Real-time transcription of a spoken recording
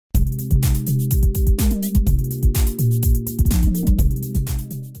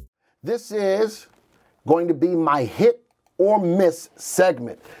this is going to be my hit or miss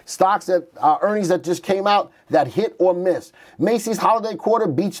segment. Stocks that earnings that just came out that hit or miss. Macy's holiday quarter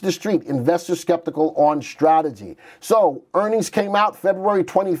beats the street. Investors skeptical on strategy. So earnings came out February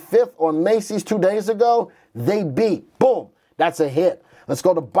 25th on Macy's 2 days ago. They beat. Boom. That's a hit. Let's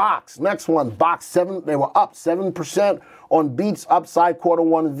go to Box. Next one, Box 7. They were up 7% on beats upside quarter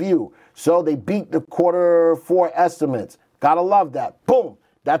one view. So they beat the quarter four estimates. Gotta love that. Boom.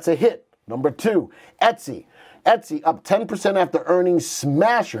 That's a hit. Number 2, Etsy. Etsy up 10% after earnings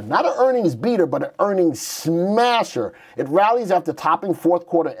smasher. Not an earnings beater, but an earnings smasher. It rallies after topping fourth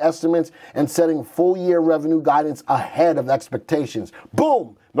quarter estimates and setting full year revenue guidance ahead of expectations.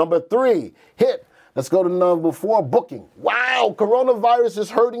 Boom. Number 3, hit. Let's go to number 4, Booking. Wow, coronavirus is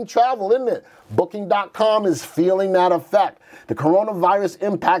hurting travel, isn't it? Booking.com is feeling that effect. The coronavirus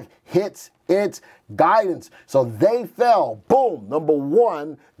impact hits its guidance. So they fell. Boom. Number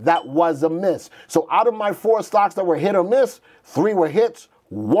 1, that was a miss. So out of my 4 stocks that were hit or miss, 3 were hits,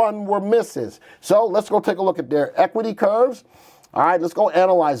 1 were misses. So let's go take a look at their equity curves. All right, let's go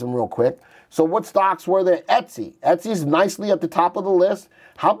analyze them real quick. So what stocks were there? Etsy. Etsy's nicely at the top of the list.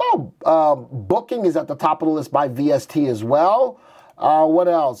 How about Booking is at the top of the list by VST as well. What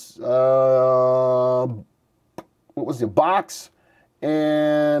else? What was it? Box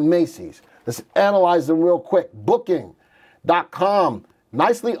and Macy's. Let's analyze them real quick. Booking.com,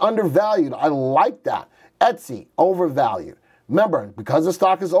 nicely undervalued. I like that. Etsy, overvalued. Remember, because the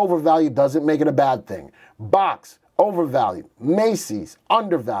stock is overvalued doesn't make it a bad thing. Box, overvalued. Macy's,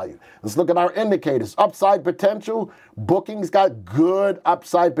 undervalued. Let's look at our indicators. Upside potential. Booking's got good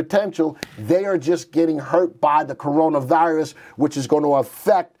upside potential. They are just getting hurt by the coronavirus, which is going to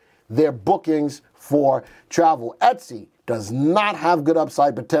affect their bookings for travel. Etsy does not have good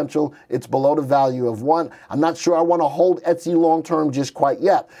upside potential. It's below the value of 1. I'm not sure I want to hold Etsy long-term just quite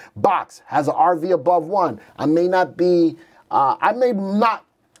yet. Box has an RV above 1. I'm not going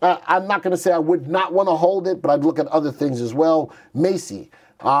to say I would not want to hold it, but I'd look at other things as well. Macy,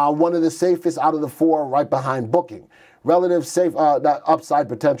 one of the safest out of the 4 right behind Booking. Relative safe, that upside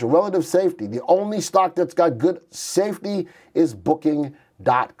potential. Relative safety. The only stock that's got good safety is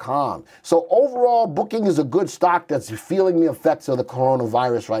Booking.com. So overall, Booking is a good stock that's feeling the effects of the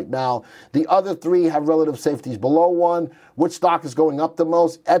coronavirus right now. The other 3 have relative safeties below 1. Which stock is going up the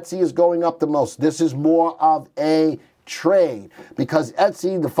most? Etsy is going up the most. This is more of a trade because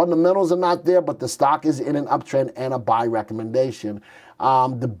Etsy, the fundamentals are not there, but the stock is in an uptrend and a buy recommendation.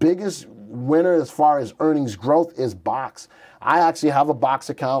 The biggest winner as far as earnings growth is Box. I actually have a Box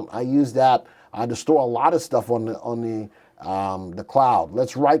account. I use that to store a lot of stuff on the cloud.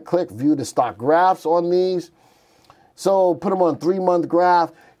 Let's right click, view the stock graphs on these. So put them on 3-month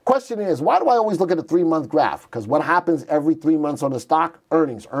graph. Question is, why do I always look at a 3-month graph? Because what happens every 3 months on the stock?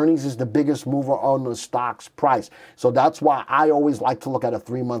 Earnings. Earnings is the biggest mover on the stock's price. So that's why I always like to look at a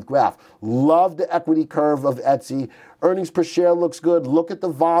 3-month graph. Love the equity curve of Etsy. Earnings per share looks good. Look at the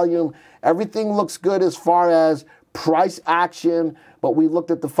volume. Everything looks good as far as price action, but we looked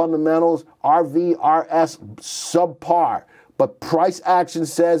at the fundamentals. RV, RS, subpar. But price action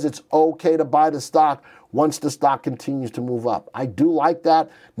says it's okay to buy the stock once the stock continues to move up. I do like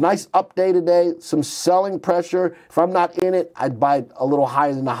that. Nice up day today, some selling pressure. If I'm not in it, I'd buy it a little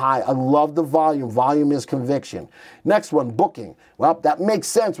higher than the high. I love the volume. Volume is conviction. Next one, Booking. Well, that makes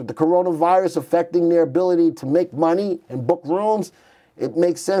sense with the coronavirus affecting their ability to make money and book rooms. It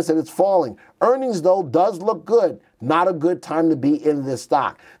makes sense that it's falling. Earnings, though, does look good. Not a good time to be in this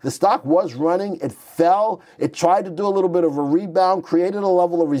stock. The stock was running. It fell. It tried to do a little bit of a rebound, created a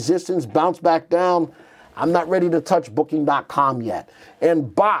level of resistance, bounced back down. I'm not ready to touch Booking.com yet.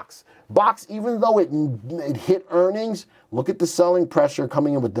 And Box, even though it hit earnings, look at the selling pressure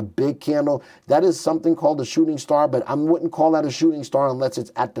coming in with the big candle. That is something called a shooting star, but I wouldn't call that a shooting star unless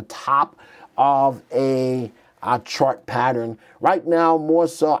it's at the top of a chart pattern. Right now, more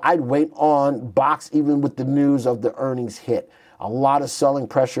so, I'd wait on Box even with the news of the earnings hit. A lot of selling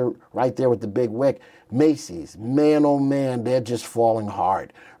pressure right there with the big wick. Macy's, man, oh man, they're just falling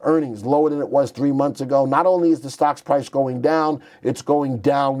hard. Earnings lower than it was 3 months ago. Not only is the stock's price going down, it's going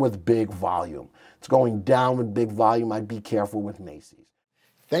down with big volume. It's going down with big volume. I'd be careful with Macy's.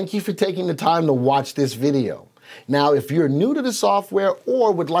 Thank you for taking the time to watch this video. Now, if you're new to the software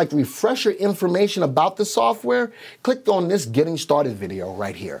or would like refresher information about the software, click on this Getting Started video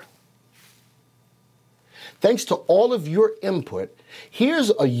right here. Thanks to all of your input, here's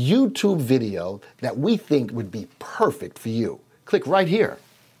a YouTube video that we think would be perfect for you. Click right here.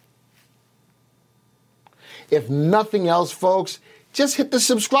 If nothing else, folks, just hit the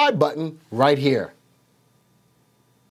subscribe button right here.